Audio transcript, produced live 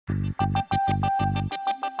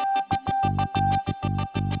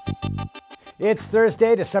It's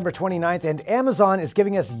Thursday, December 29th, and Amazon is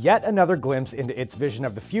giving us yet another glimpse into its vision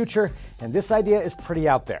of the future, and this idea is pretty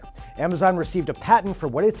out there. Amazon received a patent for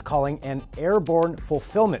what it's calling an airborne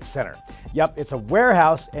fulfillment center. Yup, it's a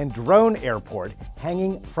warehouse and drone airport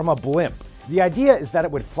hanging from a blimp. The idea is that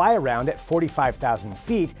it would fly around at 45,000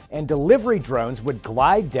 feet, and delivery drones would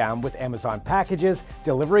glide down with Amazon packages,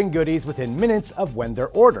 delivering goodies within minutes of when they're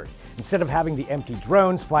ordered. Instead of having the empty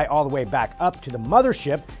drones fly all the way back up to the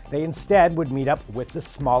mothership, they instead would meet up with the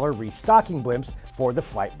smaller restocking blimps for the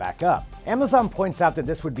flight back up. Amazon points out that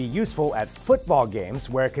this would be useful at football games,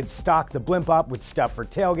 where it could stock the blimp up with stuff for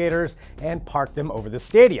tailgaters and park them over the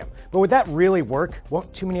stadium. But would that really work?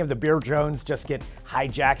 Won't too many of the beer drones just get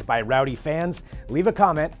hijacked by rowdy fans? Leave a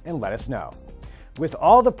comment and let us know. With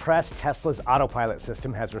all the press Tesla's Autopilot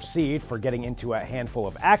system has received for getting into a handful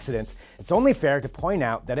of accidents, it's only fair to point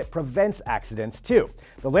out that it prevents accidents too.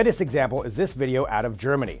 The latest example is this video out of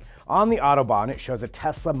Germany. On the Autobahn, it shows a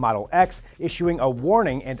Tesla Model X issuing a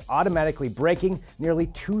warning and automatically braking nearly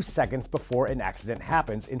 2 seconds before an accident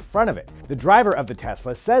happens in front of it. The driver of the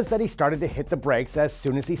Tesla says that he started to hit the brakes as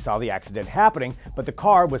soon as he saw the accident happening, but the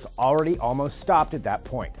car was already almost stopped at that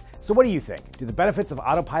point. So what do you think? Do the benefits of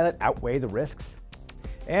Autopilot outweigh the risks?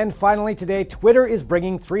 And finally today, Twitter is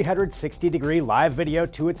bringing 360-degree live video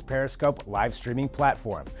to its Periscope live streaming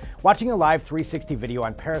platform. Watching a live 360 video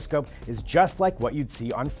on Periscope is just like what you'd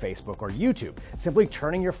see on Facebook or YouTube. Simply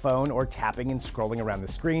turning your phone or tapping and scrolling around the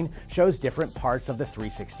screen shows different parts of the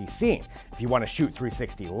 360 scene. If you want to shoot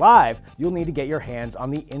 360 live, you'll need to get your hands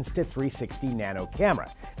on the Insta360 Nano camera.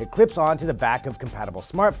 It clips onto the back of compatible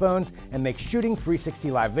smartphones and makes shooting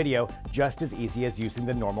 360 live video just as easy as using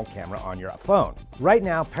the normal camera on your phone. Right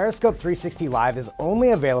now, Periscope 360 Live is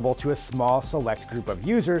only available to a small select group of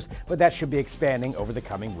users, but that should be expanding over the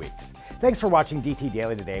coming weeks. Thanks for watching DT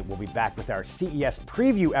Daily today. We'll be back with our CES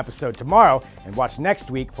preview episode tomorrow, and watch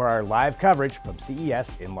next week for our live coverage from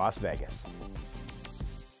CES in Las Vegas.